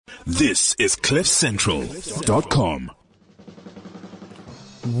This is CliffCentral.com.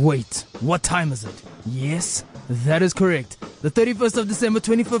 Wait, what time is it? Yes, that is correct. The 31st of December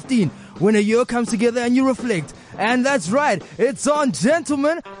 2015, when a year comes together and you reflect. And that's right, it's on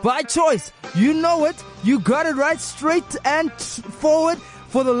Gentlemen by Choice. You know it, you got it right, straight and forward.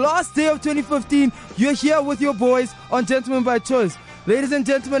 For the last day of 2015, you're here with your boys on Gentlemen by Choice. Ladies and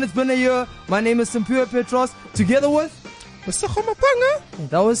gentlemen, it's been a year. My name is Simpiwe Petros, together with Lesego Mapanga.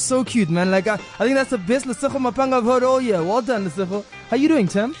 That was so cute, man. Like I think that's the best Lesego Mapanga I've heard all year. Well done, Lesego. How you doing,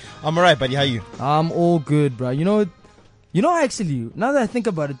 Tim? I'm alright, buddy. How are you? I'm all good, bro. You know, actually, now that I think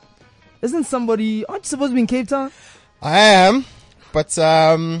about it, aren't you supposed to be in Cape Town? I am, but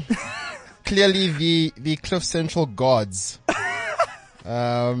clearly the Cliff Central gods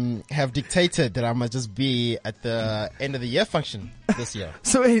have dictated that I must just be at the end of the year function this year.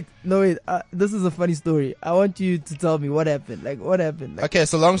 So wait, this is a funny story. I want you to tell me what happened. Okay,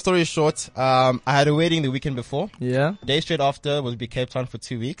 so long story short, I had a wedding the weekend before. Yeah. Day straight after was be Cape Town for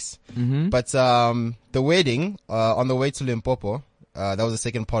 2 weeks. Mm-hmm. But the wedding, on the way to Limpopo, that was the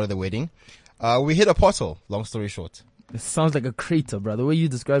second part of the wedding. We hit a pothole. Long story short, it sounds like a crater, bro. The way you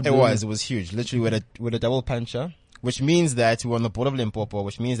described it. It was huge. Literally with a double puncher. Which means that we were on the border of Limpopo,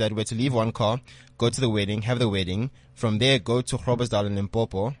 which means that we had to leave one car, go to the wedding, have the wedding, from there go to Groblersdal in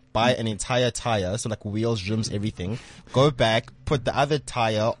Limpopo, buy an entire tire, so like wheels, rims, everything, go back, put the other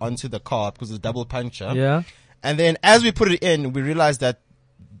tire onto the car because it's a double puncture. Yeah. And then as we put it in, we realized that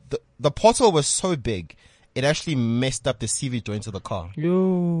the pothole was so big, it actually messed up the CV joints of the car.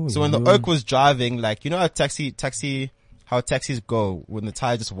 So when the Oak was driving, like, you know how taxis go when the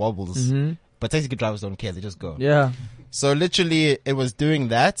tire just wobbles? Mm-hmm. But taxi drivers don't care. They just go. Yeah. So literally it was doing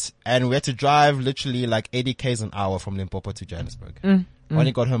that and we had to drive literally like 80 k's an hour from Limpopo to Johannesburg. I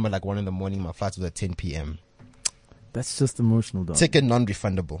only got home at like 1 in the morning. My flight was at 10 p.m. That's just emotional, dog. Ticket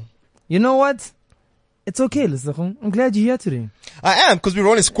non-refundable. You know what? It's okay, Lesego. I'm glad you're here today. I am, because we're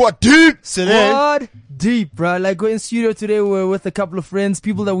only squad deep. Squad deep, bro. Like we're in studio today. We're with a couple of friends,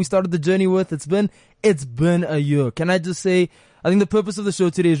 people that we started the journey with. It's been a year. Can I just say, I think the purpose of the show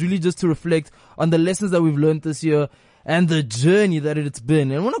today is really just to reflect on the lessons that we've learned this year and the journey that it's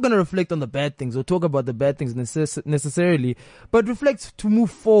been. And we're not going to reflect on the bad things or talk about the bad things necessarily, but reflect to move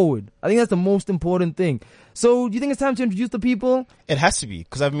forward. I think that's the most important thing. So do you think it's time to introduce the people? It has to be,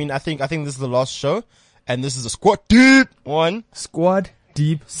 because I think this is the last show and this is a squad deep one. Squad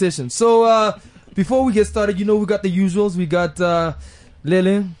deep session. So, before we get started, we got the usuals. We got,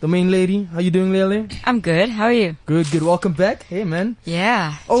 Lele, the main lady. How you doing, Lele? I'm good. How are you? Good. Welcome back. Hey, man.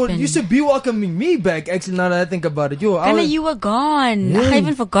 Yeah. Oh, you should be welcoming me back, actually, now that I think about it. You were gone. Yeah. I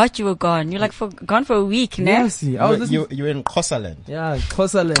even forgot you were gone. You're like gone for a week, ne? Yes. You're in Xhosa land. Yeah,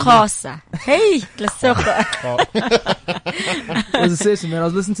 Xhosa land. Xhosa. Hey, Lesego. It was a session, man. I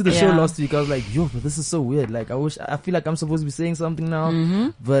was listening to the show last week. I was like, but this is so weird. Like, I feel like I'm supposed to be saying something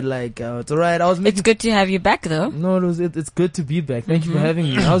now. But like, it's alright. It's good to have you back, though. No, it's good to be back. Thank you for having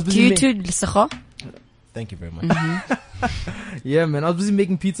me. I was busy. You too, Lesego. Thank you very much. Yeah, man. I was busy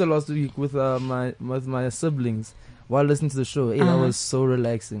making pizza last week with my siblings while listening to the show. Hey, that was so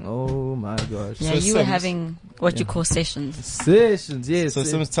relaxing. Oh my gosh. Yeah, you were having what you call sessions. Sessions, yes. So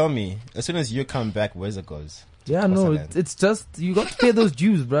Sims, tell me, as soon as you come back, where's it goes? Yeah, no, it's just, you got to pay those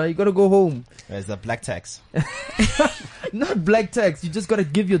dues, bro. You got to go home. There's the black tax. Not black tax. You just got to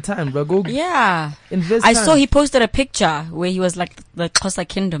give your time, bro. Go invest I time. saw he posted a picture where he was like the Xhosa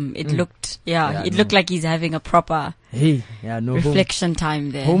Kingdom. It looked, looked like he's having a proper reflection time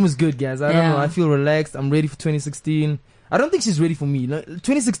there. Home is good, guys. I don't know. I feel relaxed. I'm ready for 2016. I don't think she's ready for me.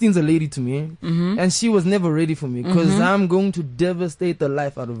 2016 is a lady to me, and she was never ready for me because I'm going to devastate the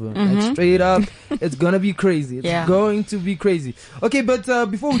life out of her. Like straight up, it's gonna be crazy. It's going to be crazy. Okay, but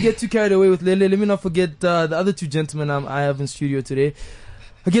before we get too carried away with Lele, let me not forget the other two gentlemen I have in studio today.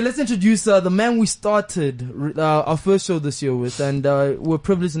 Okay, let's introduce the man we started our first show this year with, and we're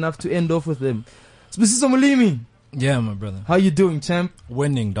privileged enough to end off with him. Sibusiso Molimi. Yeah, my brother. How you doing, champ?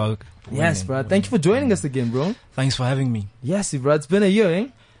 Winning, dog. Yes, bro. Thank you for joining us again, bro. Thanks for having me. Yes, bro. It's been a year, eh?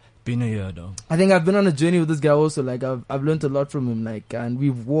 Been a year, dog. I think I've been on a journey with this guy also. Like, I've learned a lot from him. Like, and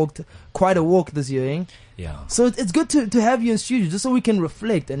we've walked quite a walk this year, eh? Yeah. So it's good to have you in studio just so we can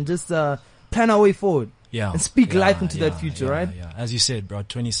reflect and just plan our way forward. Yeah. And speak life into that future, right? Yeah. As you said, bro,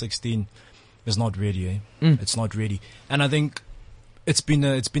 2016 is not ready, eh? It's not ready. And I think it's been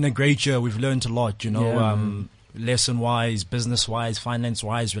a great year. We've learned a lot, lesson wise, business wise, finance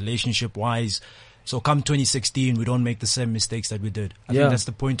wise, relationship wise. So come 2016, we don't make the same mistakes that we did. I think that's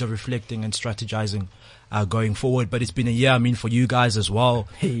the point of reflecting and strategizing going forward. But it's been a year, for you guys as well,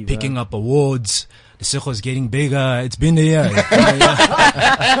 picking up awards, Lesego is getting bigger. It's been a year. It's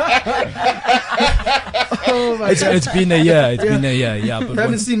been a year. Yeah. But I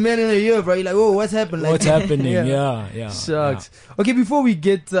haven't seen men in a year, bro. You're like, oh, what's happened? Like, what's happening? Yeah. Shucks. Okay, before we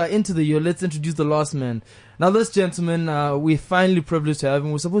get into the year, let's introduce the last man. Now, this gentleman, we're finally privileged to have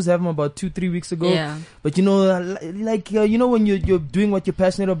him. We're supposed to have him about 2-3 weeks ago. Yeah. But you know, when you're doing what you're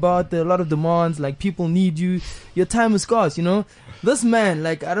passionate about, there are a lot of demands. Like, people need you. Your time is scarce. You know, this man,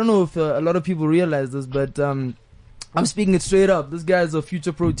 like, I don't know if a lot of people realize this, but I'm speaking it straight up. This guy is a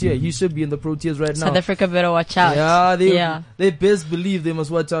future Protea. He should be in the Proteas right now. South Africa better watch out. They best believe they must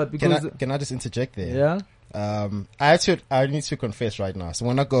watch out. Because can I just interject there? Yeah. I need to confess right now. So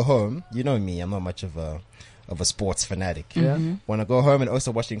when I go home, you know me, I'm not much of a sports fanatic. Yeah. When I go home and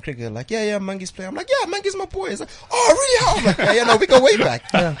also watching cricket, like, yeah, Mangi's playing. I'm like, yeah, Mangi's my boy. It's like, oh, really? How? I'm like, yeah, no, we go way back.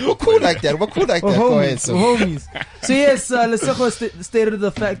 Yeah. We're cool like that. Go ahead. Homies. So yes, Lesego stated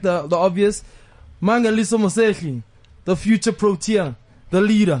the fact, the obvious. Mangaliso Mosehli, the future Protea, the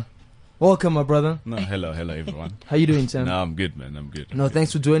leader. Welcome, my brother. No, hello everyone. How you doing, champ? No, I'm good, man. I'm good.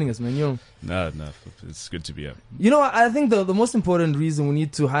 Thanks for joining us, man. Yo. No, it's good to be here. You know, I think the most important reason we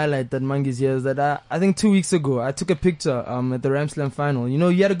need to highlight that Mangi's here is that I think 2 weeks ago I took a picture at the Ram Slam final. You know,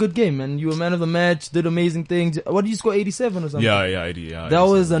 you had a good game, man. You were man of the match, did amazing things. What did you score? 87 or something? Yeah, 80. Yeah, that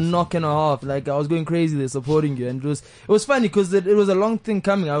was a knock and a half. Like, I was going crazy there supporting you, and it was funny because it was a long thing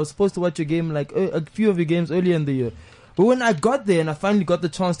coming. I was supposed to watch your game, like a few of your games earlier in the year. But when I got there and I finally got the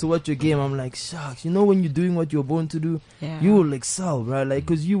chance to watch your game, I'm like, shucks, you know, when you're doing what you're born to do, you will excel, right? Like,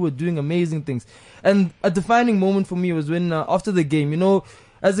 because you were doing amazing things. And a defining moment for me was when, after the game, you know,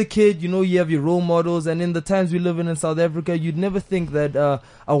 as a kid, you know, you have your role models. And in the times we live in South Africa, you'd never think that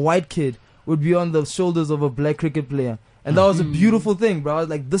a white kid would be on the shoulders of a black cricket player. And that was a beautiful thing, bro. I was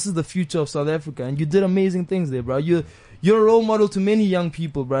like, this is the future of South Africa. And you did amazing things there, bro. You're a role model to many young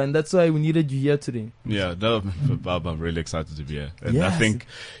people, bro, and that's why we needed you here today. Yeah, I'm really excited to be here. And yes. I think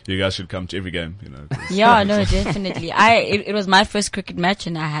you guys should come to every game, you know. Yeah, no, definitely. It was my first cricket match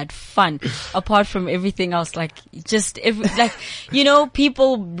and I had fun. Apart from everything else, like, you know,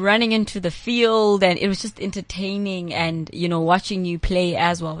 people running into the field, and it was just entertaining, and, you know, watching you play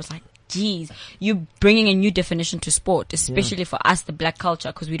as well was like, geez, you bringing a new definition to sport, especially for us, the black culture,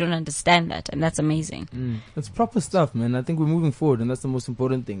 because we don't understand that, and that's amazing. It's proper stuff, man. I think we're moving forward, and that's the most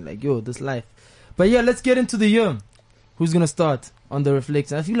important thing. Like, this life. But yeah, let's get into the year. Who's gonna start on the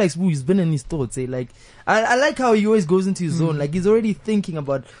reflection? I feel like Spoo, he's been in his thoughts. Like, I like how he always goes into his zone. Like, he's already thinking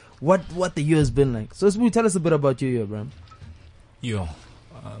about what the year has been like. So Spoo, tell us a bit about your year, bro.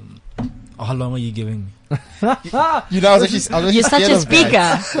 How long are you giving me? You know, I was actually You're such a speaker.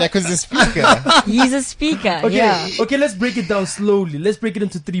 Yeah, because he's a speaker. He's a speaker. Okay, let's break it down slowly. Let's break it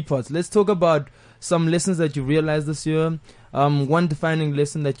into 3 parts. Let's talk about some lessons that you realized this year. One defining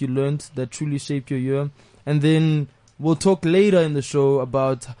lesson that you learned that truly shaped your year. And then we'll talk later in the show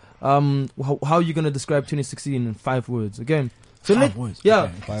about how you're going to describe 2016 in 5 words. Okay? So 5 words? Yeah.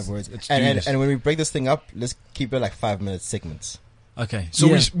 Okay. 5 words. And when we break this thing up, let's keep it like 5-minute segments. Okay, so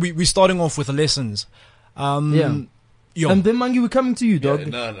we're starting off with the lessons. And then Mangi, we're coming to you, dog.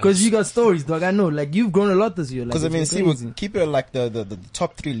 Because you got stories, dog. I know, like, you've grown a lot this year. Because like, we'll keep it like the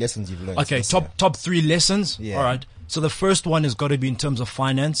top 3 lessons you've learned. Okay, top 3 lessons. Yeah. All right. So the first one has got to be in terms of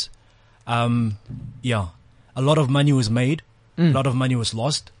finance. A lot of money was made. A lot of money was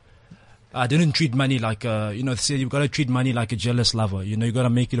lost. I didn't treat money like they say you've got to treat money like a jealous lover. You know, you got to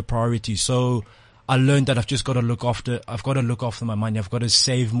make it a priority. So I learned that I've got to look after my money. I've got to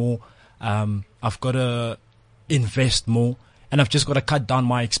save more. I've got to invest more, and I've just got to cut down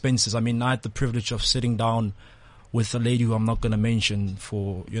my expenses. I mean, I had the privilege of sitting down with a lady who I'm not going to mention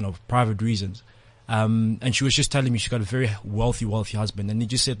for, private reasons. And she was just telling me she's got a very wealthy husband. And he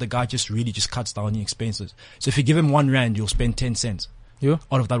just said the guy just cuts down the expenses. So if you give him 1 rand, you'll spend 10 cents. Yeah.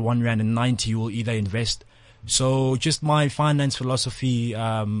 Out of that 1 rand, and 90 you will either invest. So just my finance philosophy,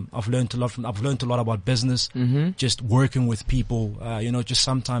 I've learned a lot about business, just working with people, just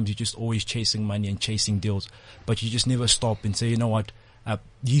sometimes you're just always chasing money and chasing deals, but you just never stop and say, you know what,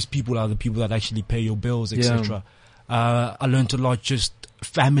 these people are the people that actually pay your bills, etc. I learned a lot, just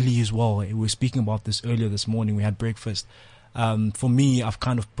family as well. We were speaking about this earlier this morning. We had breakfast. For me, I've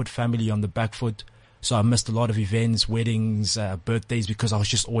kind of put family on the back foot. So I missed a lot of events, weddings, birthdays, because I was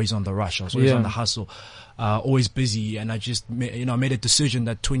just always on the rush. I was always on the hustle, always busy. And I just, I made a decision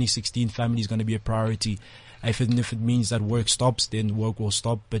that 2016 family is going to be a priority. If it means that work stops, then work will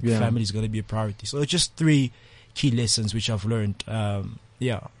stop, but family is going to be a priority. So it's just 3 key lessons which I've learned.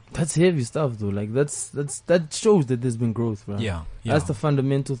 That's heavy stuff though. Like that shows that there's been growth, bro. Yeah. That's the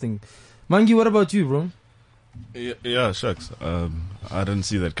fundamental thing. Mangi, what about you, bro? Yeah, shucks. I didn't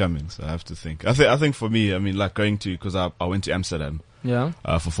see that coming, so I have to think. I think for me, I mean, like going to, because I went to Amsterdam Yeah.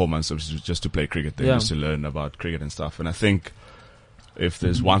 for 4 months just to play cricket there, Yeah. just to learn about cricket and stuff. And I think if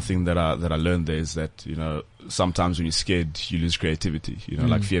there's one thing that I learned there is that, you know, sometimes when you're scared, you lose creativity. You know,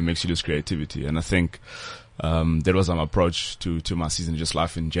 like fear makes you lose creativity. And I think that was my approach to my season, just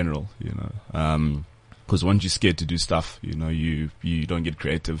life in general. You know, because once you're scared to do stuff, you know, you don't get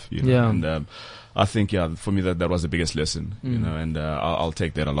creative. You know? Yeah. And I think for me that was the biggest lesson. You know, and I'll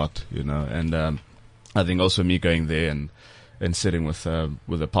take that a lot. You know, and I think also me going there and sitting with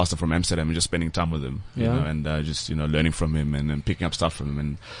a pastor from Amsterdam and just spending time with him, you Yeah. know, and just, you know, learning from him and picking up stuff from him.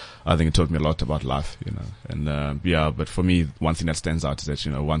 And I think it taught me a lot about life, you know. And yeah, but for me, one thing that stands out is that,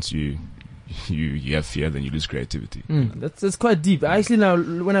 you know, once you have fear, then you lose creativity. That's quite deep. Actually, now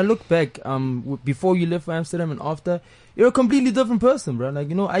when I look back, before you left for Amsterdam and after, you're a completely different person, bro. Like,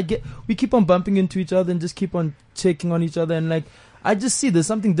 you know, we keep on bumping into each other and just keep on checking on each other, and like, I just see there's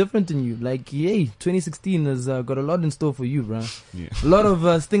something different in you. Like, yay, 2016 has got a lot in store for you, bro. Yeah. A lot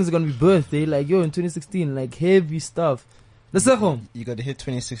of things are gonna be birthday. Like, yo, in 2016, like heavy stuff. Let's go home. You got to hit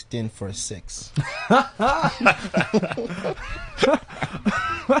 2016 for a 6.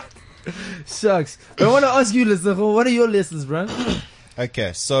 Shucks. But I want to ask you, Lesego, what are your lessons, bro?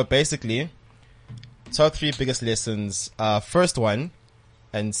 Okay, so basically, top 3 biggest lessons. First one,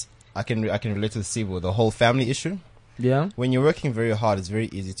 and I can relate to the Sibo, the whole family issue. Yeah. When you're working very hard, it's very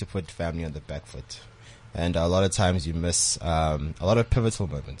easy to put family on the back foot, and a lot of times you miss a lot of pivotal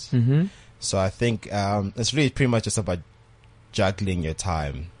moments. Mm-hmm. So I think it's really pretty much just about juggling your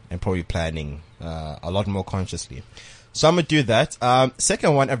time and probably planning a lot more consciously. So I'm gonna do that.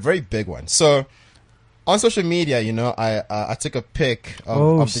 Second one, a very big one. So on social media, you know, I took a pic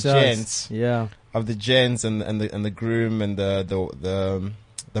of the gents, Yeah. of the gents and the groom and the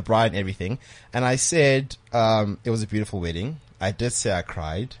bride and everything, and I said it was a beautiful wedding. I did say I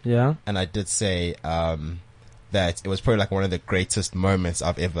cried, Yeah. and I did say that it was probably like one of the greatest moments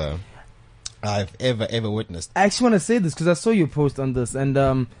I've ever witnessed. I actually want to say this because I saw your post on this, and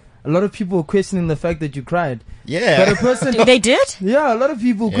a lot of people questioning the fact that you cried. Yeah. But a person, They did? yeah, a lot of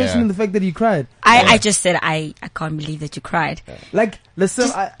people Yeah. questioning the fact that you cried. I just said I can't believe that you cried. Like,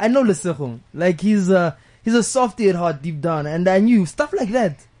 I know Lesego. Like, he's a softy at heart deep down, and I knew stuff like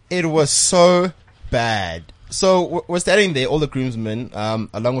that. It was so bad. So we're standing there, all the groomsmen,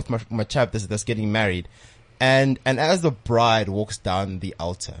 along with my chap that's getting married, and as the bride walks down the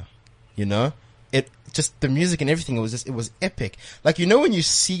altar, you know, it just the music and everything. It was epic. Like, you know, when you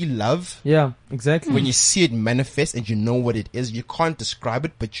see love, Yeah, exactly. when you see it manifest and you know what it is, you can't describe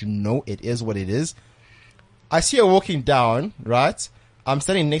it, but you know it is what it is. I see her walking down, right? I'm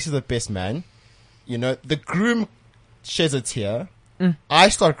standing next to the best man. You know, the groom sheds a tear. I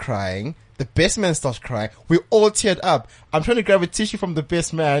start crying. The best man starts crying. We all teared up. I'm trying to grab a tissue from the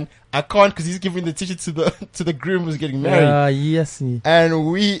best man. I can't because he's giving the tissue to the groom who's getting married. Yes.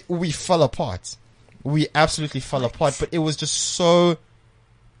 And we fell apart. We absolutely fell apart. But it was just so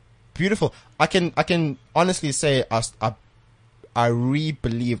beautiful. I can honestly say I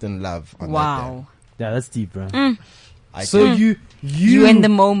re-believed in love on that Wow. Yeah, that's deep, bro. day. I So did. You in the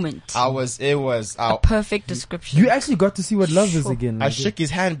moment. A perfect description. you actually got to see what love is Sure. again. I like, shook his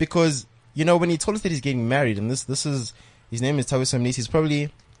hand because, you know, when he told us that he's getting married, and this is, his name is Thabiso Mnisi, he's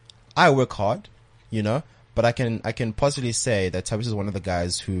probably, I work hard, you know, but I can positively say that Thabiso is one of the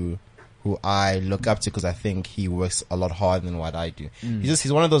guys who I look up to because I think he works a lot harder than what I do.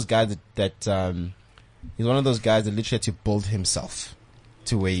 He's one of those guys that he's one of those guys that literally had to build himself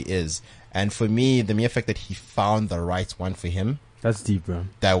to where he is. And for me, the mere fact that he found the right one for him, That's deep, bro.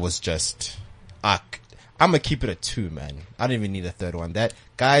 that was just, I'm gonna keep it a 2, man. I don't even need a third one. That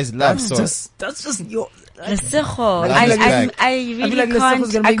guy's love. That's just your. Lesego. Love is back. I I really feel like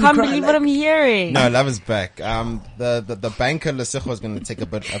Lesego's gonna I make me can't cry, believe like- what I'm hearing. No, love is back. The banker Lesego is going to take a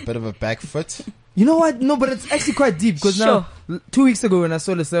bit of a back foot. You know what? No, but it's actually quite deep because now, 2 weeks ago when I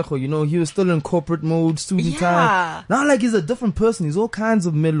saw Lesego, you know, he was still in corporate mode, student Yeah. time. Now, like, he's a different person. He's all kinds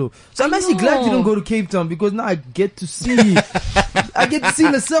of mellow. So I'm actually glad you don't go to Cape Town because now I get to see,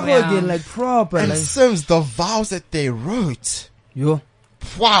 Lesego Yeah. again, like proper. And Like, Sims, the vows that they wrote. yo,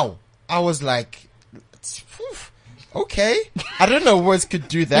 Wow. I was like, phew, okay. I don't know words could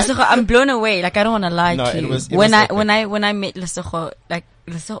do that. Lesego, I'm blown away. Like, I don't want to lie No, to it you. was when epic. I met Lesego, like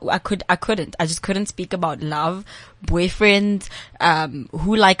Lesego, I just couldn't speak about love, boyfriend,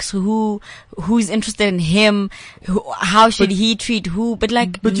 who likes who, who's interested in him, how should he treat who, but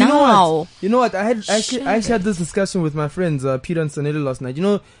like, but now. you know what? I actually had this discussion with my friends, Peter and Sanelli last night. You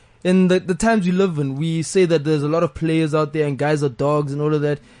know, in the times we live in, we say that there's a lot of players out there and guys are dogs and all of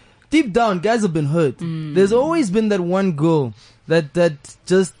that. deep down, guys have been hurt. There's always been that one girl that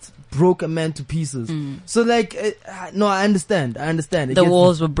just broke a man to pieces. So like, no, I understand. It The gets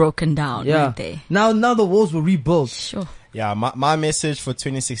walls were broken down, me. Yeah. weren't they? Now the walls were rebuilt. Sure. Yeah, my message for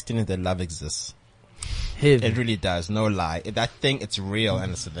 2016 is that love exists. Heavy. It really does. No lie. That thing, it's real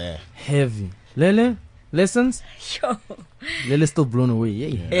and it's there. Heavy. Lele, lessons? Sure. Lele's still blown away.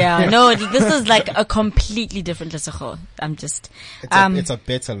 Yeah, no, this is like a completely different Lesotho. I'm just, It's a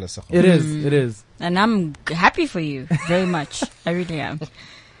better lesson. It is. and I'm happy for you very much. I really am.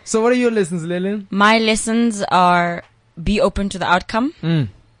 So what are your lessons, Lele? My lessons are be open to the outcome.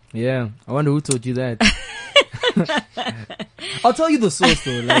 Yeah. I wonder who taught you that. I'll tell you the source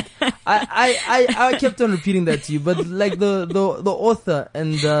though. Like, I kept on repeating that to you, but like the author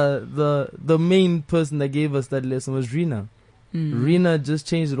and the main person that gave us that lesson was Rina. Rina just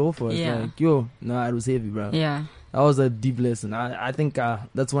changed it all for us. Yeah. Like, yo, nah, it was heavy, bro. Yeah. That was a deep lesson. I think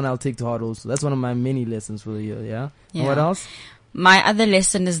that's one I'll take to heart also. That's one of my many lessons for the year. Yeah. And what else? My other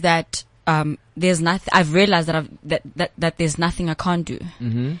lesson is that there's nothing. I've realized that there's nothing I can't do.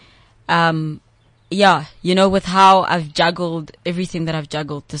 Yeah, you know, with how I've juggled everything that I've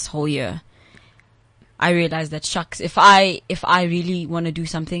juggled this whole year, I realized that shucks, if I really want to do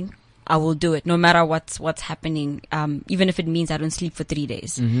something, I will do it, no matter what's happening. Even if it means I don't sleep for 3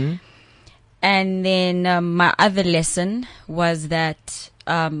 days. And then my other lesson was that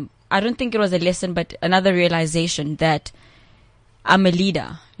I don't think it was a lesson, but another realization that I'm a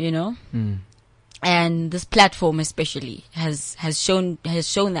leader, you know, and this platform especially has shown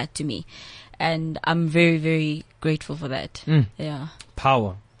that to me, and I'm very, very grateful for that. Yeah,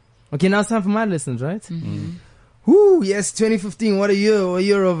 Power. Okay, now it's time for my lessons, right? Woo, yes, 2015. What a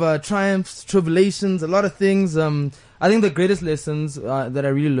year of triumphs, tribulations, a lot of things. I think the greatest lessons that I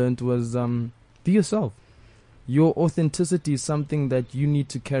really learned was be yourself. Your authenticity is something that you need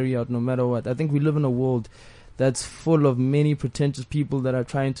to carry out no matter what. I think we live in a world that's full of many pretentious people that are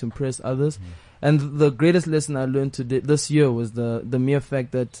trying to impress others. And the greatest lesson I learned this year was the mere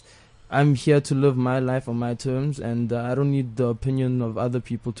fact that I'm here to live my life on my terms, and I don't need the opinion of other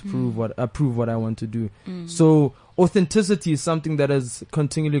people to prove what I want to do. So authenticity is something that has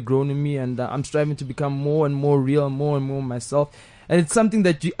continually grown in me, and I'm striving to become more and more real, more and more myself. And it's something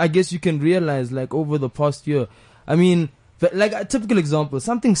that I guess you can realize like over the past year. I mean, like a typical example,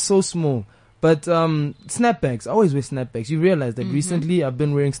 something so small, but snapbacks. I always wear snapbacks. You realize that recently I've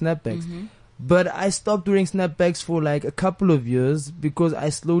been wearing snapbacks. But I stopped wearing snapbacks for like a couple of years because I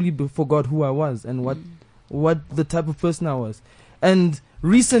slowly forgot who I was and what the type of person I was. And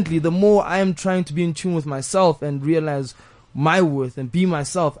recently, the more I am trying to be in tune with myself and realize my worth and be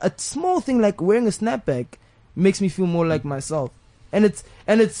myself, a small thing like wearing a snapback makes me feel more like myself. And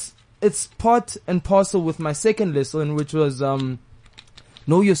it's part and parcel with my second lesson, which was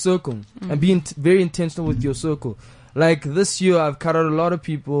know your circle and be very intentional with your circle. Like this year, I've cut out a lot of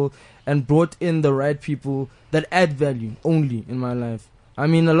people and brought in the right people that add value only in my life. I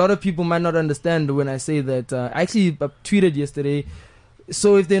mean, a lot of people might not understand when I say that. I actually tweeted yesterday,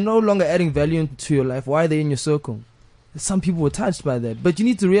 so if they're no longer adding value into your life, why are they in your circle? Some people were touched by that. But you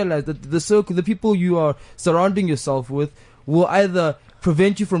need to realize that the circle, the people you are surrounding yourself with, will either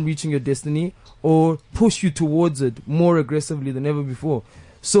prevent you from reaching your destiny or push you towards it more aggressively than ever before.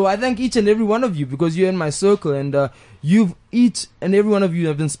 So I thank each and every one of you because you're in my circle, and each and every one of you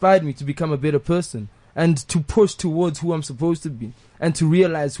have inspired me to become a better person and to push towards who I'm supposed to be and to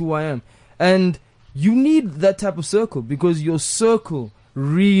realize who I am. And you need that type of circle because your circle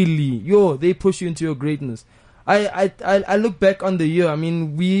really, they push you into your greatness. I look back on the year. I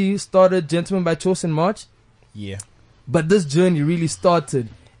mean, we started Gentlemen by Choice in March. Yeah. But this journey really started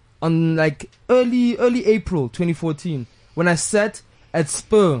on like early April 2014 when I sat at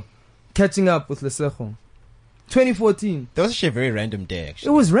Spur catching up with Lesotho. 2014. That was actually a very random day, It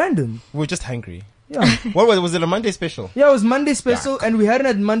actually. was random. We were just hungry. Yeah. What was it, a Monday special? Yeah, it was Monday special, and we hadn't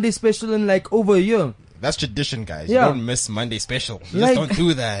had Monday special in like over a year. That's tradition, guys. Yeah. You don't miss Monday special. You Like, just don't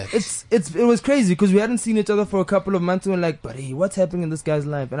do that. It was crazy because we hadn't seen each other for a couple of months, and we're like, buddy, what's happening in this guy's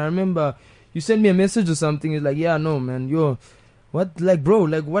life? And I remember you sent me a message or something. It's like, yeah, no, man, what, like, bro,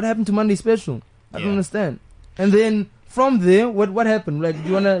 like, what happened to Monday special? I don't understand. And then from there, what happened? Like, do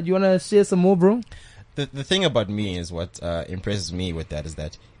you wanna share some more, bro? The thing about me is what impresses me with that is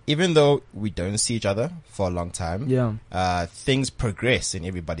that even though we don't see each other for a long time, things progress in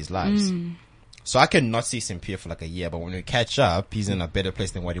everybody's lives. So I can not see Simpier for like a year, but when we catch up, he's in a better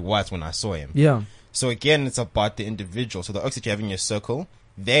place than what he was when I saw him. Yeah. So again, it's about the individual. So the oaks that you have in your circle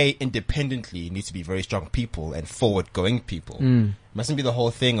they independently need to be very strong people and forward-going people. It mustn't be the whole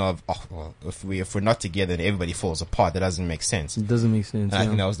thing of, oh, well, if we're not together and everybody falls apart. That doesn't make sense. It doesn't make sense. And I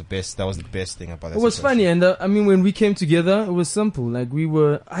think that was the best thing about that. It was situation. funny, and I mean, when we came together, it was simple. Like we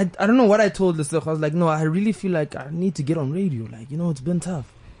were, I don't know what I told Lesego. I was like, no, I really feel like I need to get on radio. Like, it's been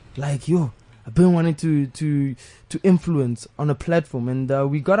tough. Like, I've been wanting to influence on a platform, and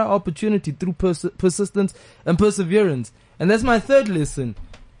we got our opportunity through persistence and perseverance. And that's my third lesson.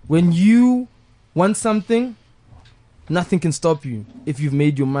 When you want something, nothing can stop you if you've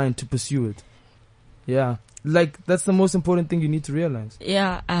made your mind to pursue it. Yeah. Like, that's the most important thing you need to realize.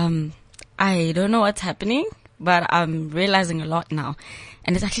 Yeah, I don't know what's happening, but I'm realizing a lot now.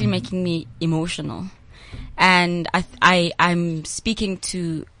 And it's actually making me emotional. And I'm speaking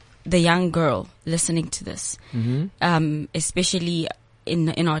to the young girl listening to this, especially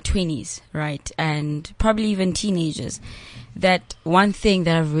in our 20s, right? And probably even teenagers. That one thing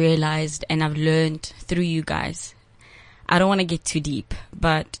that I've realized and I've learned through you guys, I don't want to get too deep,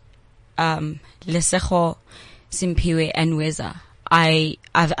 but Lesego, Simpiwe, and Weza, I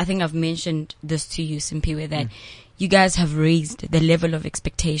think I've mentioned this to you, Simpiwe, that you guys have raised the level of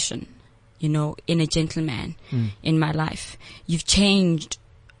expectation, in a gentleman in my life. You've changed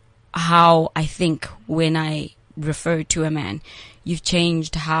how I think when I refer to a man. You've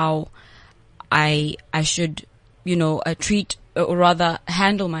changed how I should, treat, or rather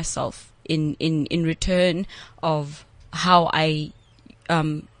handle myself in return of how I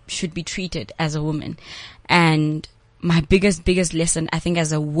should be treated as a woman. And my biggest lesson, I think,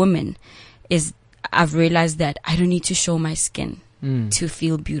 as a woman is I've realized that I don't need to show my skin to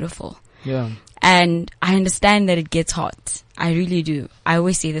feel beautiful. Yeah. And I understand that it gets hot. I really do. I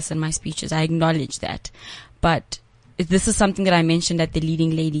always say this in my speeches. I acknowledge that. But this is something that I mentioned at the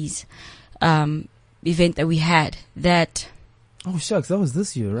Leading Ladies event that we had. That, oh shucks, that was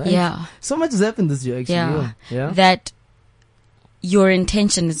this year, right? Yeah. So much has happened this year, actually. Yeah. That your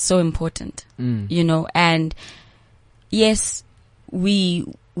intention is so important, and yes, we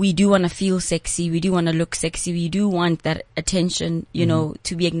do want to feel sexy. We do want to look sexy. We do want that attention,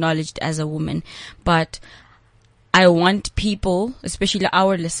 to be acknowledged as a woman. But I want people, especially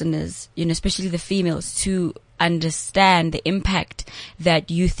our listeners, especially the females, to understand the impact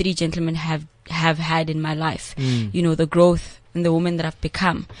that you three gentlemen have had in my life. The growth and the woman that I've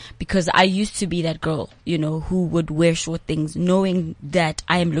become. Because I used to be that girl, who would wear short things knowing that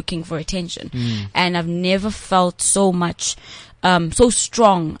I am looking for attention. And I've never felt so much, so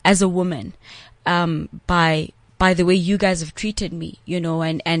strong as a woman, by the way you guys have treated me,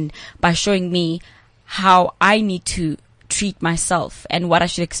 and by showing me how I need to treat myself and what I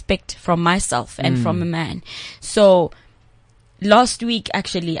should expect from myself and from a man. So, last week,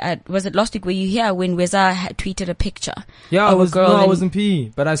 actually, was it last week? Were you here when Weza had tweeted a picture? Yeah, I was in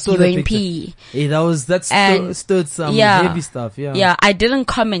PE, but I saw the picture. PE. Hey, that stirred some heavy stuff. Yeah. Yeah, I didn't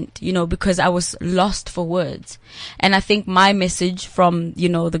comment, because I was lost for words. And I think my message from,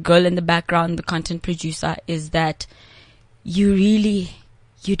 the girl in the background, the content producer, is that you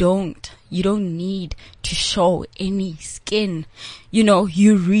don't need to show any skin.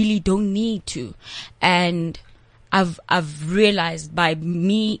 You really don't need to. And I've realized by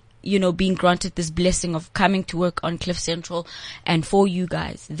me, being granted this blessing of coming to work on Cliff Central and for you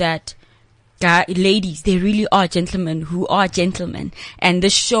guys, that ladies, they really are gentlemen who are gentlemen. And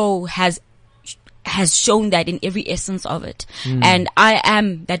this show has shown that in every essence of it. And I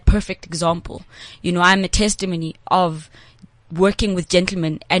am that perfect example. I'm a testimony of working with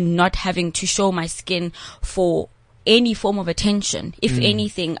gentlemen and not having to show my skin for any form of attention. If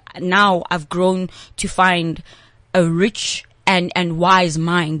anything, now I've grown to find a rich and wise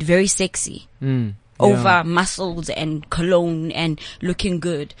mind, very sexy, over muscles and cologne and looking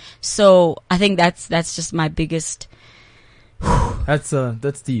good. So I think that's just my biggest. That's deep.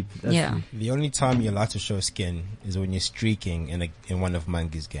 That's deep. The only time you're allowed to show skin is when you're streaking in one of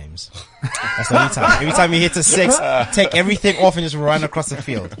Mangi's games. That's the only time. Every time you hit a 6, take everything off and just run across the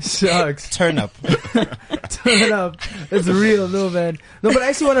field. Shucks. Turn up. Turn up. It's real, no man. No, but I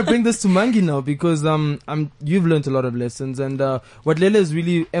actually want to bring this to Mangi now because you've learned a lot of lessons, and what Lela is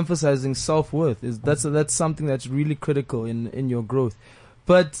really emphasizing, self-worth, is that's something that's really critical in your growth.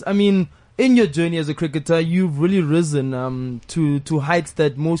 But I mean, in your journey as a cricketer, you've really risen to heights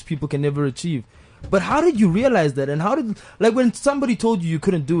that most people can never achieve. But how did you realize that? And how did, like, when somebody told you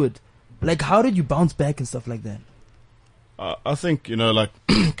couldn't do it, like, how did you bounce back and stuff like that? I think,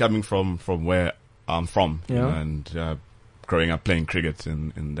 coming from where I'm from, and growing up playing cricket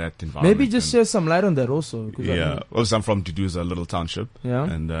in that environment. Maybe just share some light on that also. Also I'm from Duduza, a little township. Yeah.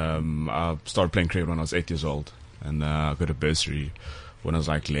 And I started playing cricket when I was 8 years old. And I got a bursary when I was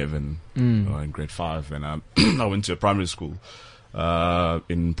like 11 or in grade 5, and I went to a primary school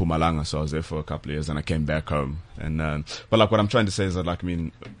in Mpumalanga, so I was there for a couple of years, and I came back home. And but like what I'm trying to say is that, like, I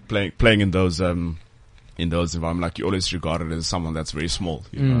mean, playing in those environments, like, you always regarded as someone that's very small,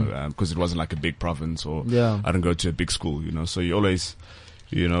 you know, because it wasn't like a big province, or I didn't go to a big school, you know, so you always,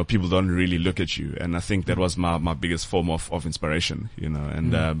 you know, people don't really look at you. And I think that was my biggest form of inspiration, you know,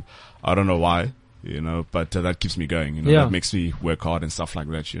 and I don't know why, you know, but that keeps me going, you know, that makes me work hard and stuff like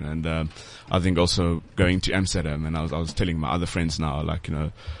that, you know. And I think also going to Amsterdam, and I was telling my other friends now, like, you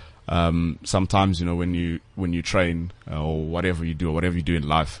know, sometimes, you know, when you train or whatever you do, or whatever you do in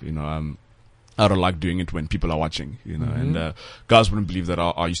life, you know, I don't like doing it when people are watching, you know, and guys wouldn't believe that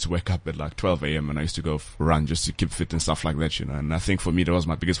I used to wake up at like 12 a.m. and I used to go run just to keep fit and stuff like that, you know. And I think for me, that was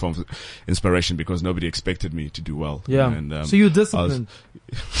my biggest form of inspiration, because nobody expected me to do well. Yeah. You know, and, so you're disciplined.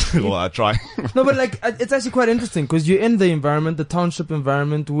 Well, I try. No, but like, it's actually quite interesting, because you're in the environment, the township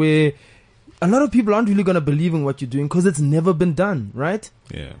environment, where a lot of people aren't really going to believe in what you're doing because it's never been done, right?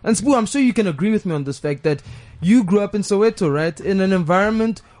 Yeah. And Spoo, I'm sure you can agree with me on this fact that you grew up in Soweto, right? In an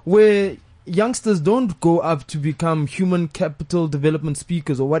environment where youngsters don't go up to become human capital development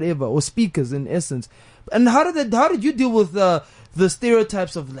speakers or whatever, or speakers in essence. And how did you deal with the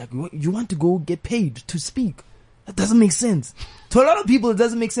stereotypes of, like, you want to go get paid to speak? That doesn't make sense. To a lot of people, it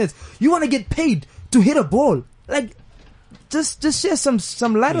doesn't make sense. You want to get paid to hit a ball. Like, just share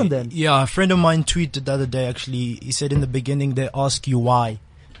some light on that. Yeah, a friend of mine tweeted the other day, actually. He said in the beginning, they ask you why.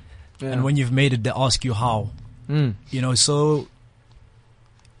 Yeah. And when you've made it, they ask you how. You know, so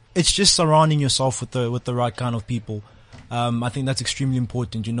it's just surrounding yourself with the right kind of people. I think that's extremely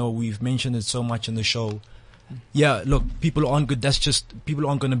important. You know, we've mentioned it so much in the show. Yeah, look, people aren't good. People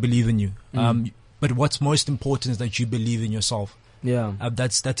aren't going to believe in you. But what's most important is that you believe in yourself. Yeah.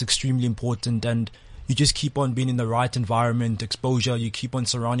 That's extremely important. And you just keep on being in the right environment, exposure. You keep on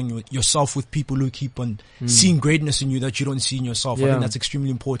surrounding yourself with people who keep on seeing greatness in you that you don't see in yourself. I think that's extremely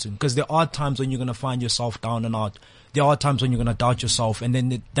important, because there are times when you're going to find yourself down and out. There are times when you're going to doubt yourself, and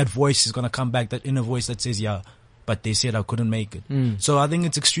then that voice is going to come back, that inner voice that says, yeah, but they said I couldn't make it. So I think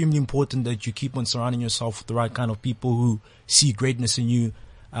it's extremely important that you keep on surrounding yourself with the right kind of people who see greatness in you,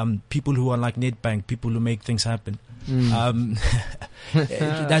 people who are like Nedbank, people who make things happen.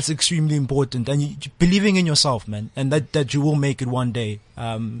 That's extremely important. And believing in yourself, man, and that you will make it one day.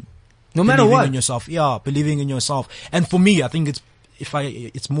 No matter what. Believing in yourself. Yeah, believing in yourself. And for me, I think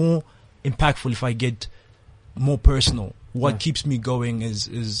it's more impactful if I get more personal. What keeps me going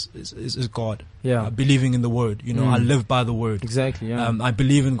is God. Yeah. Believing in the word. You know, I live by the word. Exactly. Yeah. I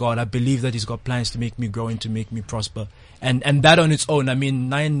believe in God. I believe that He's got plans to make me grow and to make me prosper. And that on its own, I mean,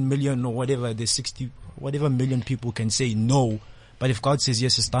 9 million or whatever, there's 60, whatever million people can say no. But if God says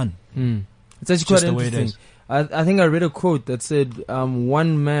yes, it's done. It's actually quite interesting. I think I read a quote that said,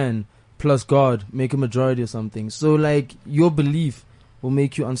 one man plus God make a majority or something. So, like, your belief will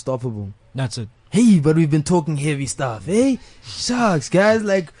make you unstoppable. That's it. Hey, but we've been talking heavy stuff, hey? Shucks, guys,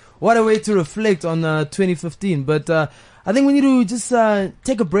 like, what a way to reflect on 2015. But I think we need to just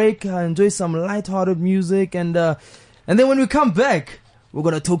take a break, enjoy some lighthearted music, and then when we come back, we're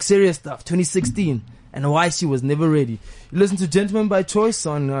going to talk serious stuff, 2016, and why she was never ready. You listen to Gentlemen by Choice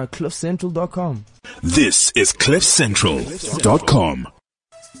on CliffCentral.com. This is CliffCentral.com.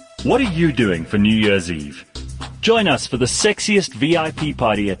 What are you doing for New Year's Eve? Join us for the sexiest VIP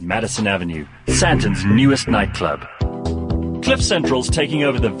party at Madison Avenue, Sandton's newest nightclub. Cliff Central's taking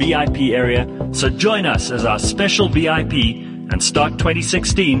over the VIP area, so join us as our special VIP and start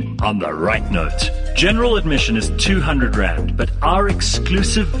 2016 on the right note. General admission is 200 Rand, but our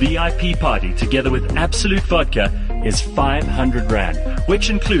exclusive VIP party together with Absolute Vodka is 500 Rand, which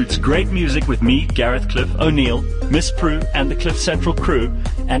includes great music with me, Gareth Cliff O'Neill, Miss Prue and the Cliff Central crew,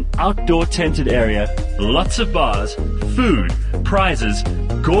 an outdoor tented area, lots of bars, food, prizes,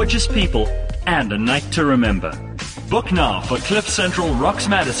 gorgeous people, and a night to remember. Book now for Cliff Central Rocks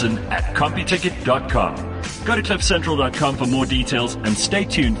Madison at CompuTicket.com. Go to CliffCentral.com for more details and stay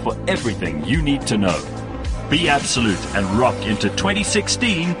tuned for everything you need to know. Be absolute and rock into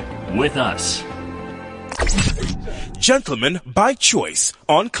 2016 with us. Gentlemen by Choice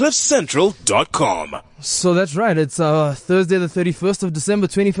on CliffCentral.com. So that's right. It's Thursday, the 31st of December,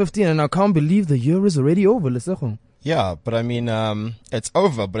 2015, and I can't believe the year is already over. Lesego. Yeah, but I mean, it's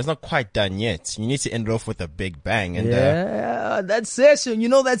over, but it's not quite done yet. You need to end it off with a big bang. And that session,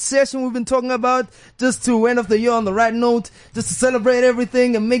 that session we've been talking about, just to end off the year on the right note, just to celebrate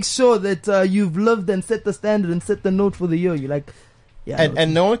everything and make sure that you've lived and set the standard and set the note for the year. You're like, yeah.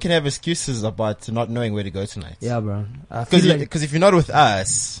 And no one can have excuses about not knowing where to go tonight. Yeah, bro. Because if you're not with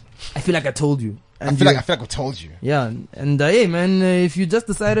us, I feel like I told you. I feel like I told you. Yeah, and hey man, if you just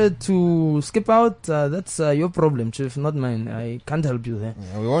decided to skip out, that's your problem, Chief, not mine. I can't help you there.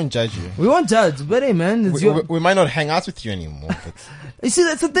 Yeah, we won't judge you. We won't judge, but hey man, it's We might not hang out with you anymore. But You see,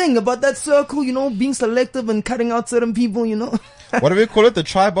 that's the thing about that circle, being selective and cutting out certain people, what do we call it? The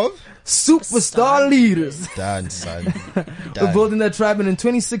tribe of? Superstar leaders. Done, son. We're Done. building that tribe, and in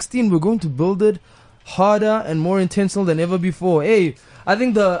 2016, we're going to build it harder and more intentional than ever before. Hey, I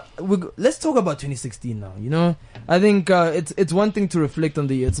think let's talk about 2016 now. I think it's one thing to reflect on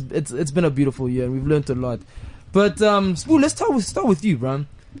the year. It's been a beautiful year, and we've learned a lot. But Spoo, let's start with you, bro.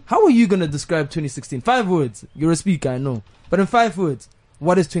 How are you gonna describe 2016? 5 words. You're a speaker, I know, but in 5 words,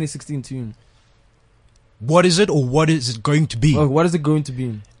 what is 2016 to you? What is it, or what is it going to be? Oh, what is it going to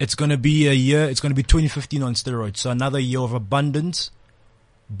be? It's going to be a year. It's going to be 2015 on steroids. So another year of abundance,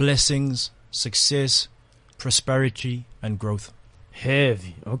 blessings, success, prosperity, and growth.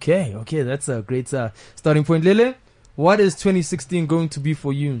 Heavy. Okay. That's a great starting point. Lele, what is 2016 going to be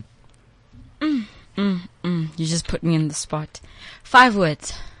for you? You just put me in the spot. 5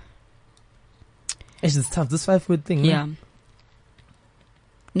 words. It's tough. This 5-word thing. Yeah.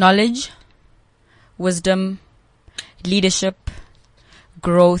 Knowledge, wisdom, leadership,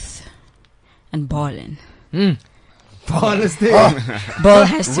 growth, and balling. Ball is there. Ball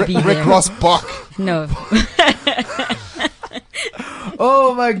has to be Rick there. Ross Bach. No.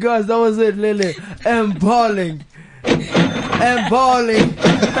 Oh my gosh, that was it, Lele. And balling.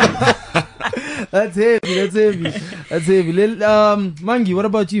 That's heavy. Mangi, what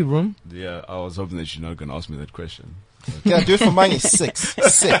about you, bro? Yeah, I was hoping that you're not going to ask me that question. Can I do it for mine? 6.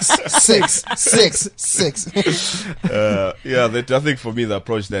 Yeah, I think for me the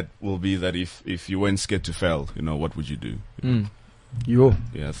approach that will be that if you weren't scared to fail, what would you do? Yo.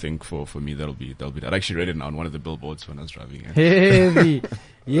 Yeah, I think for me that'll be that. I actually read it on one of the billboards when I was driving. Heavy.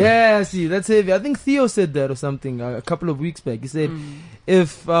 Yeah, see, that's heavy. I think Theo said that or something a couple of weeks back. He said,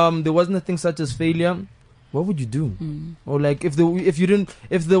 if there was nothing such as failure, what would you do? Or like if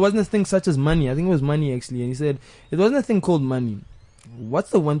there was nothing such as money, I think it was money actually, and he said if there was nothing called money, what's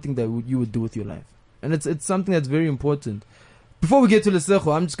the one thing that you would do with your life? And it's something that's very important. Before we get to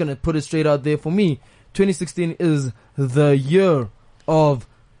Lesego, I'm just gonna put it straight out there. For me, 2016 is the year of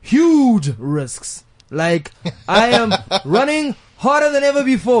huge risks. Like I am running harder than ever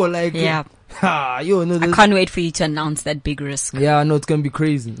before. Like Yeah. I can't wait for you to announce that big risk. Yeah, no, it's gonna be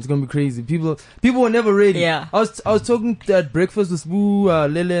crazy. People were never ready. Yeah. I was talking at breakfast with Boo,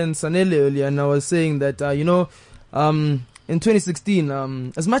 Lele, and Sanele earlier, and I was saying that in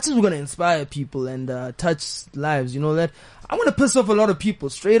 2016, as much as we're gonna inspire people and touch lives, that I'm gonna piss off a lot of people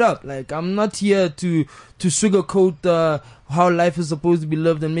straight up. Like I'm not here to sugarcoat how life is supposed to be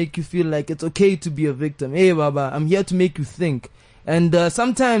lived and make you feel like it's okay to be a victim. Hey, Baba, I'm here to make you think. And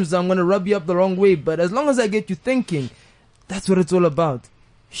sometimes I'm going to rub you up the wrong way, but as long as I get you thinking, that's what it's all about.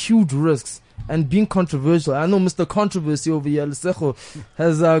 Huge risks and being controversial. I know Mr. Controversy over here, Lesego,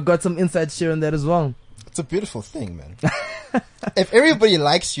 has got some insight share on that as well. It's a beautiful thing, man. If everybody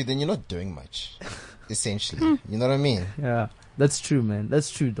likes you, then you're not doing much, essentially. You know what I mean? Yeah, that's true, man.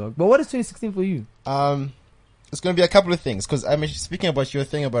 That's true, dog. But what is 2016 for you? It's going to be a couple of things, because I mean, speaking about your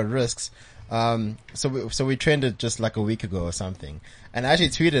thing about risks, so we trended just like a week ago or something, and I actually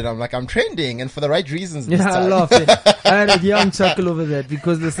tweeted, I'm like, I'm trending, and for the right reasons this Yeah, I time. laughed. I had a young chuckle over that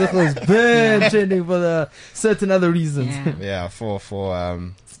because the circle has been trending for the certain other reasons. Yeah.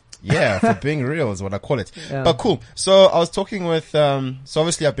 Yeah, for being real is what I call it. Yeah. But cool. So I was talking with, so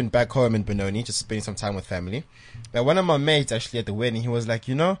obviously I've been back home in Benoni, just spending some time with family. But one of my mates actually at the wedding, he was like,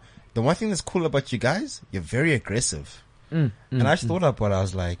 the one thing that's cool about you guys, you're very aggressive. And I just thought about it, I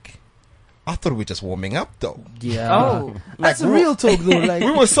was like, I thought we were just warming up though. Yeah. Oh. That's a real talk though. Like,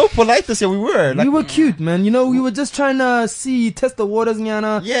 We were so polite this year, we were. Like, we were cute, man. We were just trying to test the waters,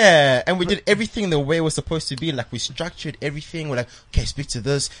 Nyana. yeah, and we did everything the way it was supposed to be. Like, we structured everything. We're like, okay, speak to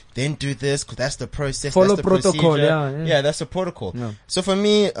this, then do this, because that's the process. Follow that's the protocol, procedure. yeah. That's the protocol. Yeah. So for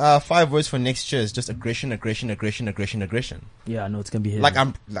me, 5 words for next year is just aggression. Yeah, no, it's gonna be heavy.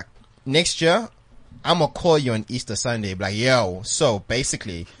 Like next year, I'm gonna call you on Easter Sunday, be like, yo, so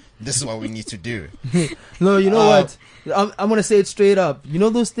basically, this is what we need to do. No, you know what? I'm gonna say it straight up. You know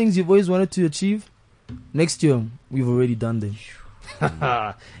those things you've always wanted to achieve? Next year, we've already done them.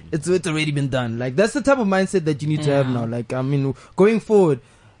 It's already been done. Like, that's the type of mindset that you need to have now. Like, I mean, going forward,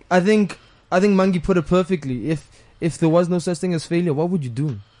 I think Mangi put it perfectly. If there was no such thing as failure, what would you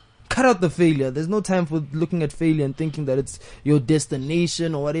do? Cut out the failure. There's no time for looking at failure and thinking that it's your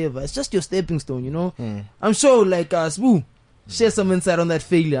destination or whatever. It's just your stepping stone, I'm sure, like, Spoo, share some insight on that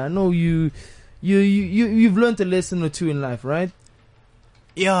failure. I know you've learned a lesson or two in life, right?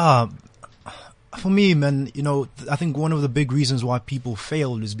 Yeah, For me, man, you know, I think one of the big reasons why people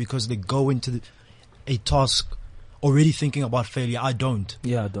fail is because they go into a task already thinking about failure. I don't.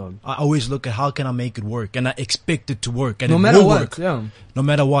 Yeah, dog. I always look at how can I make it work, and I expect it to work, and No it matter will what, work. yeah. No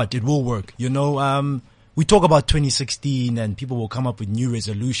matter what, it will work. You know, we talk about 2016, and people will come up with new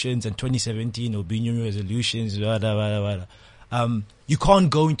resolutions, and 2017 will be new resolutions. Blah, blah, blah, blah. You can't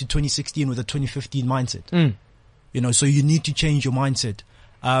go into 2016 with a 2015 mindset. You know, so you need to change your mindset.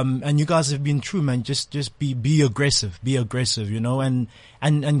 And you guys have been true, man. Just be aggressive, you know,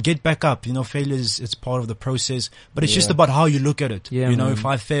 and get back up. You know, failure it's part of the process, but it's just about how you look at it. Yeah, you know, man. if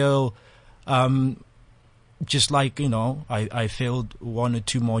I fail, just like, you know, I failed 1 or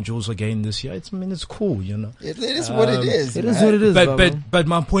 2 modules again this year. It's cool, you know. It is what it is. It is what it is, But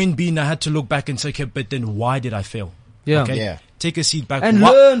my point being, I had to look back and say, okay, but then why did I fail? Yeah. Okay? Yeah. Take a seat back And Why-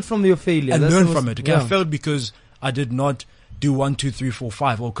 learn from your failure. and That's learn the from most- it. Okay, yeah. I failed because I did not do 1, 2, 3, 4,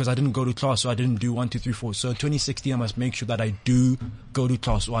 5, or because I didn't go to class, so I didn't do 1, 2, 3, 4. So 2016, I must make sure that I do go to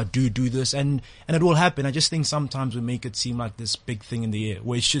class, or I do this, and it will happen. I just think sometimes we make it seem like this big thing in the air,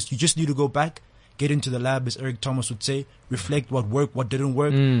 where it's just you just need to go back, get into the lab, as Eric Thomas would say, reflect what worked, what didn't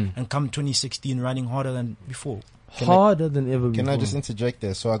work, and come 2016 running harder than before. Harder than ever before. Can I just interject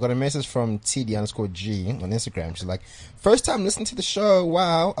there? So I got a message from TD_G on Instagram. She's like, first time listening to the show.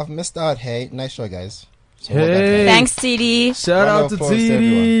 Wow, I've missed out. Hey, nice show, guys. So well done, Hey. man. Thanks, CD. Shout Round out of to applause to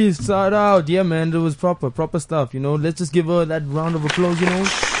TD. Shout out. Yeah, man, it was proper stuff. You know, let's just give her that round of applause, you know.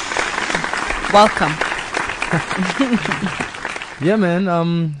 Welcome. Yeah,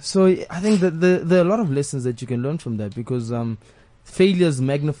 man. So I think that there are a lot of lessons that you can learn from that, because failure is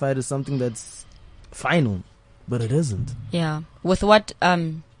magnified as something that's final, but it isn't. Yeah. With what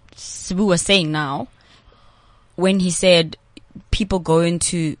Sibu was saying now, when he said people go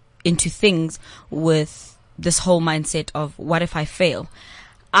into things with this whole mindset of what if I fail,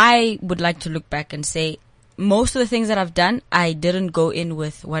 I would like to look back and say most of the things that I've done, I didn't go in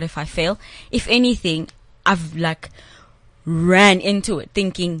with what if I fail. If anything, I've like ran into it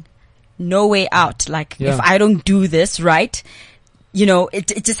thinking no way out. Like Yeah. if I don't do this right, you know, it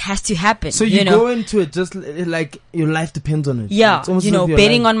just has to happen. So you know? go into it just like your life depends on it. Yeah, It's almost you as know, if your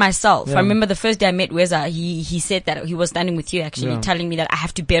betting life- on myself. Yeah. I remember the first day I met Weza, he said that he was standing with you actually, Yeah. telling me that I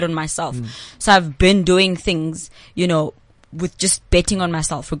have to bet on myself. So I've been doing things, you know, with just betting on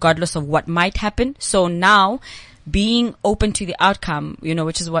myself, regardless of what might happen. So now, being open to the outcome, you know,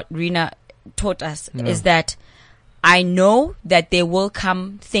 which is what Rena taught us, is that I know that there will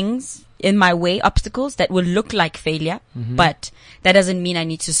come things in my way, obstacles that will look like failure, but that doesn't mean I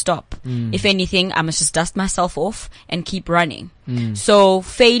need to stop. If anything, I must just dust myself off and keep running. So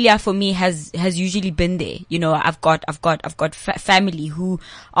failure for me has usually been there. You know, I've got family who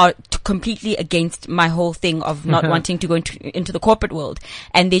are completely against my whole thing of not wanting to go into the corporate world.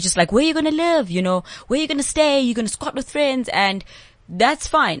 And they're just like, where are you going to live? You know, where are you going to stay? You're going to squat with friends, and that's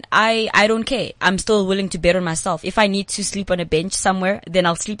fine. I don't care. I'm still willing to bet on myself. If I need to sleep on a bench somewhere, then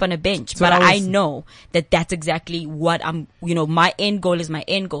I'll sleep on a bench. So but I I was- know that that's exactly what you know, my end goal is my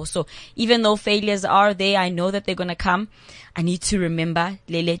end goal. So even though failures are there, I know that they're going to come. I need to remember,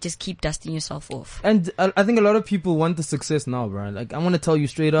 Lele, just keep dusting yourself off. And I think a lot of people want the success now, bro. Like, I want to tell you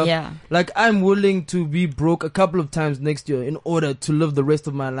straight up. Yeah. Like, I'm willing to be broke a couple of times next year in order to live the rest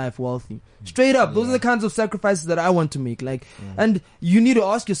of my life wealthy. Straight up. Those are the kinds of sacrifices that I want to make. Like, and you need to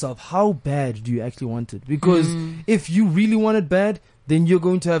ask yourself, how bad do you actually want it? Because if you really want it bad, then you're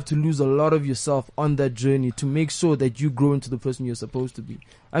going to have to lose a lot of yourself on that journey to make sure that you grow into the person you're supposed to be.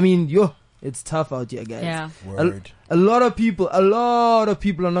 I mean, it's tough out here, guys. Yeah. Word. A lot of people are not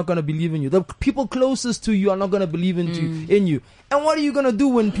going to believe in you. The people closest to you are not going to believe in you. And what are you going to do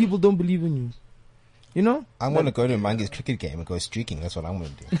when people don't believe in you? You know? I'm going to go to Mangi's cricket game and go streaking. That's what I'm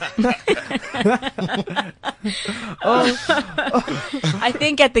going to do. I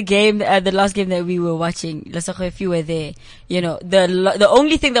think at the game, the last game that we were watching, Lesotho, if you were there, you know, the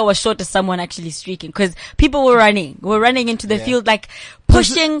only thing that was short is someone actually streaking, because people were running into the field, like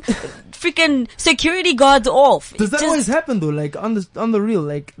pushing freaking security guards off. Does that always happen though? Like on the real,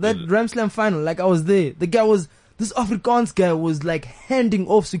 like that Ram Slam final, like I was there. This Afrikaans guy was like handing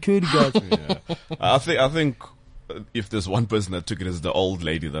off security guards. I think if there's one person that took it, is the old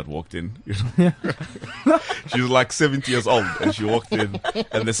lady that walked in. You know? She was like 70 years old, and she walked in,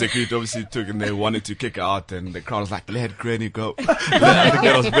 and the security obviously took, and they wanted to kick her out, and the crowd was like, "Let Granny go." I think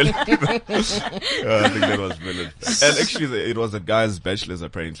that was brilliant. And actually, it was a guy's bachelor's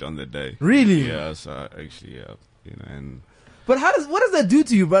apparently on that day. Really? Yeah. So actually, yeah, you know, and. But what does that do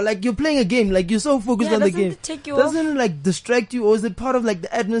to you, bro? Like, you're playing a game, like you're so focused Yeah, on the doesn't game. it take you doesn't it like distract you, or is it part of like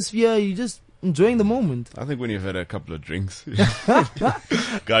the atmosphere? You just enjoying the moment. I think when you've had a couple of drinks,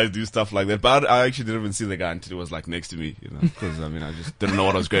 guys do stuff like that. But I actually didn't even see the guy until he was like next to me, because I mean, I just didn't know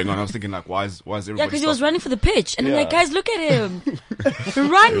what was going on. I was thinking like, why is everybody? Yeah, because he was running for the pitch, and I'm Yeah. like, guys, look at him, It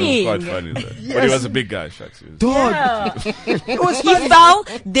running. was quite funny though. But he was a big guy, shucks. He was- Dog. Yeah. It was He funny. fell,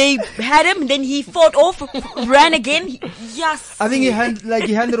 they had him, then he fought off, ran again. Yes. I think he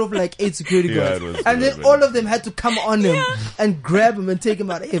handed off like 8 security Yeah, guards, it was- and it then was all really- of them had to come on him and grab him and take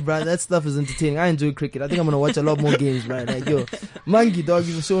him out. Hey, bro, that stuff is entertaining. I enjoy cricket. I think I'm gonna watch a lot more games, right? Like, yo, Mangi, dog,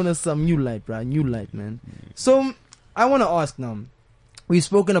 you've shown us some new light, bro. New light, man. So I want to ask now. We've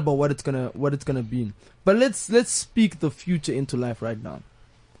spoken about what it's gonna be, but let's speak the future into life right now.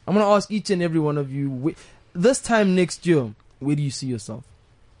 I'm gonna ask each and every one of you, this time next year, where do you see yourself?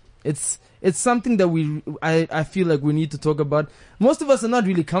 It's something that I feel like we need to talk about. Most of us are not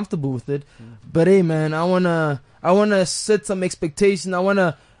really comfortable with it, but hey, man, I wanna set some expectation.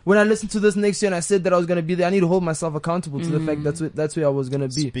 When I listen to this next year and I said that I was gonna be there, I need to hold myself accountable to the fact that's where I was gonna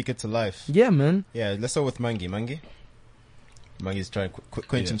be. Speak it to life. Yeah, man. Yeah, let's start with Mangi. Mangi's trying to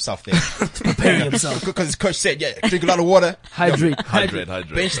quench himself there. Preparing himself. Because his coach said, yeah, drink a lot of water. Hydrate. Hydrate.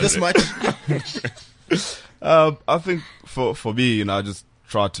 Bench this much. I think for me, I just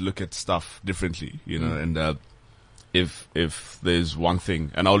try to look at stuff differently, and if there's one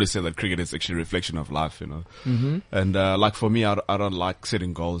thing, and I always say that cricket is actually a reflection of life, and like for me, I don't like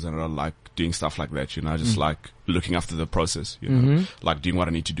setting goals, and I don't like doing stuff like that, I just like looking after the process, like doing what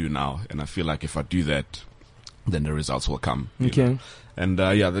I need to do now, and I feel like if I do that, then the results will come. you know. And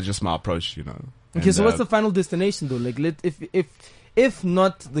that's just my approach, Okay, And, so what's the final destination though? Like, if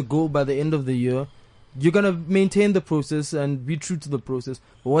not the goal by the end of the year, you're gonna maintain the process and be true to the process.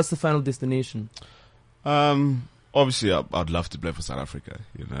 But what's the final destination? obviously I'd love to play for South Africa,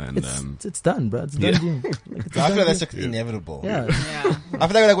 and It's done, bro. It's done. Deal. Like, it's a I done feel like that's deal. like inevitable. Yeah. I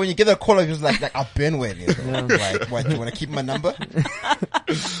feel like when you get that call, it's like I've been waiting. Like, what, do you want to keep my number?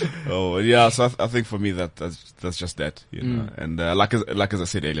 Oh yeah, so I think for me that's just that, And like as I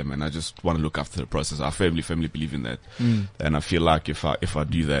said earlier, man, I just want to look after the process. I firmly believe in that, and I feel like if I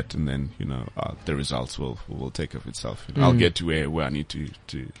do that, and then the results will take care of itself. I'll get to where I need to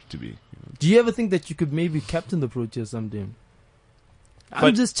be. Do you ever think that you could maybe captain the Proteas someday? I'm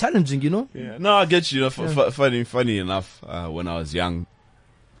But- just challenging, Yeah, no, I get you. Funny enough, when I was young,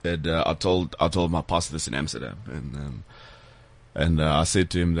 I told my pastor this in Amsterdam, and I said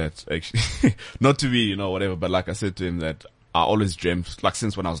to him that actually, not to be whatever, but like I said to him that I always dreamt, like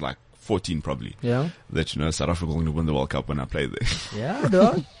since when I was like 14 probably, Yeah. that South Africa was going to win the World Cup when I played there. Yeah,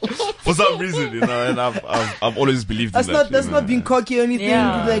 dog. For some reason, and I've always believed in that. That's not being cocky or anything.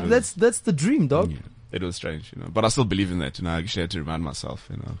 Yeah. Like that's the dream, dog. Yeah, it was strange, but I still believe in that. I actually had to remind myself,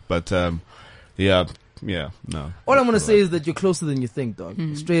 But no. All I'm gonna say is that you're closer than you think, dog.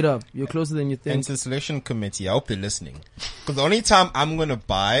 Straight up, you're closer than you And think. to the selection committee, I hope they're listening. Because the only time I'm going to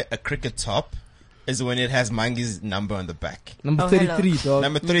buy a cricket top is when it has Mangi's number on the back. Number Oh, 33, dog.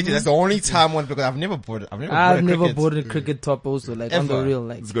 Number 32, that's the only time one, because I've never bought I've a never cricket. bought a cricket top also, like on the Ever. real,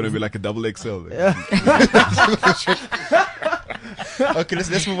 like. It's going to be like a double XL. Okay,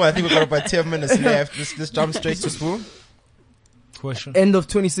 let's move on. I think we've got about 10 minutes left. Let's jump straight to Spoon. Question. End of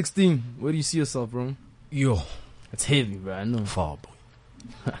 2016. Where do you see yourself, bro? Yo, It's heavy, bro. I know. far, boy.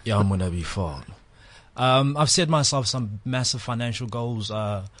 Yeah, I'm gonna be far. I've set myself some massive financial goals.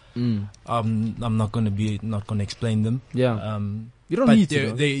 I'm not gonna explain them. Yeah. You don't But need to.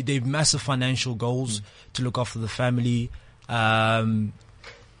 dog. they've massive financial goals to look after the family.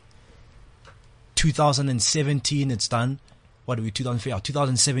 2017, it's done. What are we?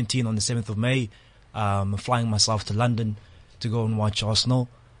 2017 on the 7th of May. I'm flying myself to London to go and watch Arsenal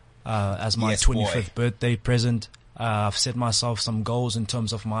as my Yes, 25th birthday present. I've set myself some goals in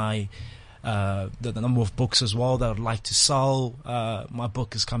terms of my the number of books as well that I'd like to sell. My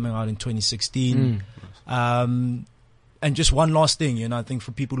book is coming out in 2016. And just one last thing, I think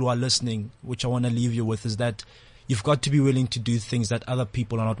for people who are listening, which I want to leave you with, is that you've got to be willing to do things that other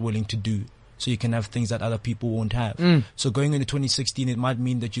people are not willing to do, so you can have things that other people won't have. So going into 2016, it might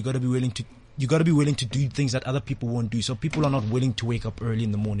mean that you got to be willing to do things that other people won't do. So people are not willing to wake up early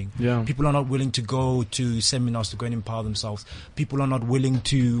in the morning. Yeah. People are not willing to go to seminars to go and empower themselves. People are not willing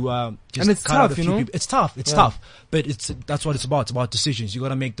to just And it's cut out tough, a few people. It's tough. It's tough. But that's what it's about. It's about decisions. You got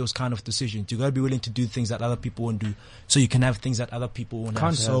to make those kind of decisions. You got to be willing to do things that other people won't do, so you can have things that other people won't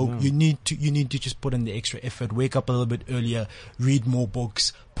Can't have. So have, you need to just put in the extra effort. Wake up a little bit earlier. Read more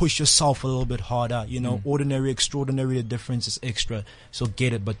books. Push yourself a little bit harder. Ordinary, extraordinary. The difference is extra. So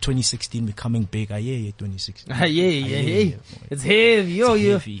get it. But 2016 becoming big. Yeah, 2016. Yeah. It's heavy. Yo, It's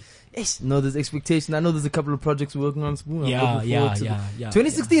you. heavy. No, there's expectation. I know there's a couple of projects we're working on. Spoon. I'm Yeah, looking yeah, forward to yeah, it. yeah.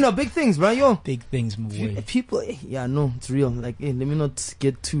 2016 are big things, right, yo? Big things, my boy. People, yeah, no, it's real. Like, let me not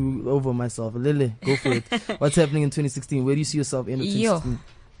get too over myself. Lily, go for it. What's happening in 2016? Where do you see yourself in 2016?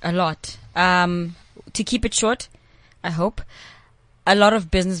 A lot. To keep it short, I hope. A lot of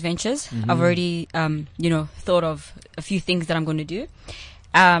business ventures. I've already, thought of a few things that I'm going to do.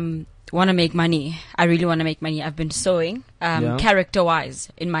 Want to make money. I really want to make money. I've been sowing, character-wise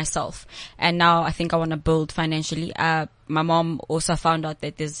in myself. And now I think I want to build financially. My mom also found out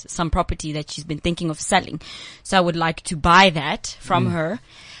that there's some property that she's been thinking of selling. So I would like to buy that from her,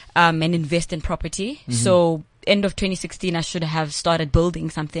 and invest in property. So end of 2016, I should have started building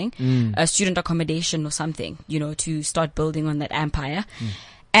something, a student accommodation or something, to start building on that empire.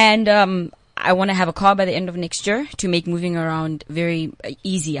 And, I want to have a car by the end of next year to make moving around very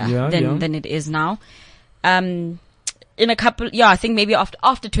easier than it is now. In a couple, I think maybe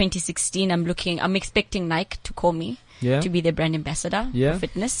after 2016, I'm expecting Nike to call me to be their brand ambassador for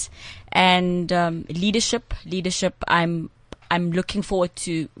fitness and leadership. I'm looking forward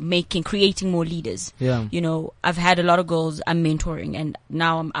to creating more leaders. I've had a lot of girls I'm mentoring, and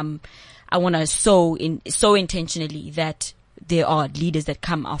now I want to sow intentionally that there are leaders that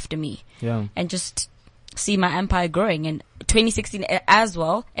come after me. And just see my empire growing. And 2016 as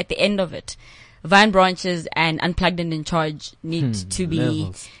well, at the end of it, Vine Branches and Unplugged and In Charge need to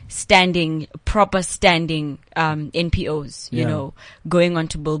be proper standing NPOs, going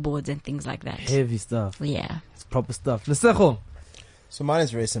onto billboards and things like that. Heavy stuff. Yeah. It's proper stuff. Lesego. So mine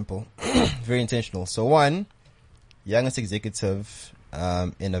is very simple, very intentional. So one, youngest executive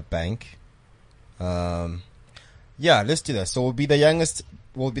in a bank. Let's do that. So we'll be the youngest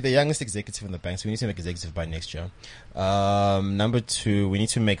executive in the bank. So we need to make executive by next year. Number two, we need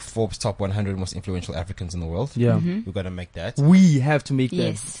to make Forbes top 100 most influential Africans in the world. We've got to make that. We have to make that.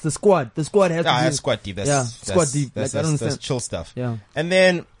 Yes. The squad has to be. That's squad deep. Squad deep. That's chill stuff. Yeah. And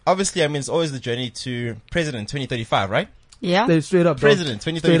then obviously, it's always the journey to president 2035, right? Yeah. Straight up, bro. President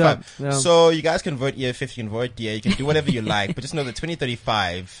 2035. Straight up, yeah. So you guys can vote EFF, you can vote DA, you can do whatever you like, but just know that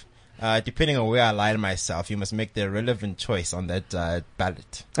 2035, depending on where I lie to myself, you must make the relevant choice on that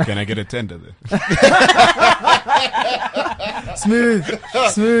ballot. Can I get a tender then? Smooth.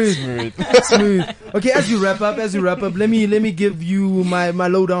 Okay, as you wrap up, let me give you my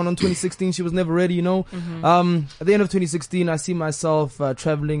lowdown on 2016. She was never ready, At the end of 2016, I see myself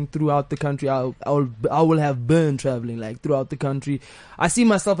traveling throughout the country. I will have been traveling like throughout the country. I see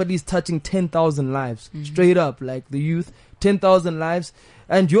myself at least touching 10,000 lives, straight up, like the youth, 10,000 lives.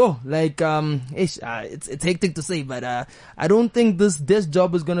 And it's hectic to say, but I don't think this desk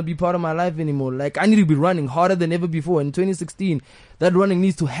job is gonna be part of my life anymore. Like, I need to be running harder than ever before. In 2016, that running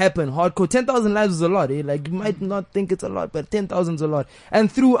needs to happen hardcore. 10,000 lives is a lot, eh? Like, you might not think it's a lot, but 10,000 is a lot. And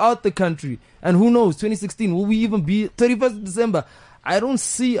throughout the country. And who knows, 2016, will we even be 31st of December? I don't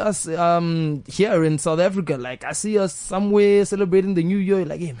see us here in South Africa. Like, I see us somewhere celebrating the new year.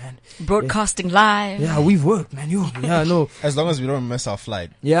 Like, hey, man. Broadcasting live. Yeah, we've worked, man. Yeah, no. As long as we don't miss our flight.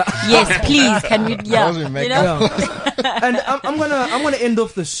 Yeah. Yes, please. Can we? Yeah. As long as we make And I'm gonna end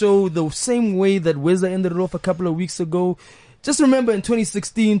off the show the same way that Weza ended it off a couple of weeks ago. Just remember in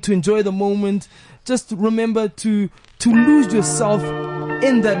 2016 to enjoy the moment. Just remember to lose yourself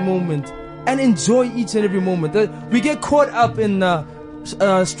in that moment. And enjoy each and every moment. We get caught up in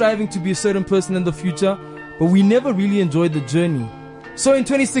striving to be a certain person in the future, but we never really enjoy the journey. So in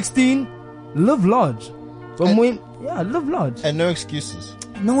 2016, live large. Live large. And no excuses.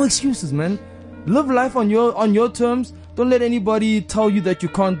 No excuses, man. Live life on your terms. Don't let anybody tell you that you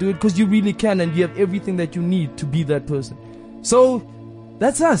can't do it, because you really can, and you have everything that you need to be that person. So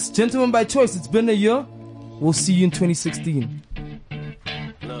that's us, Gentlemen by Choice. It's been a year. We'll see you in 2016.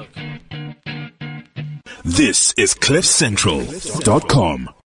 This is CliffCentral.com.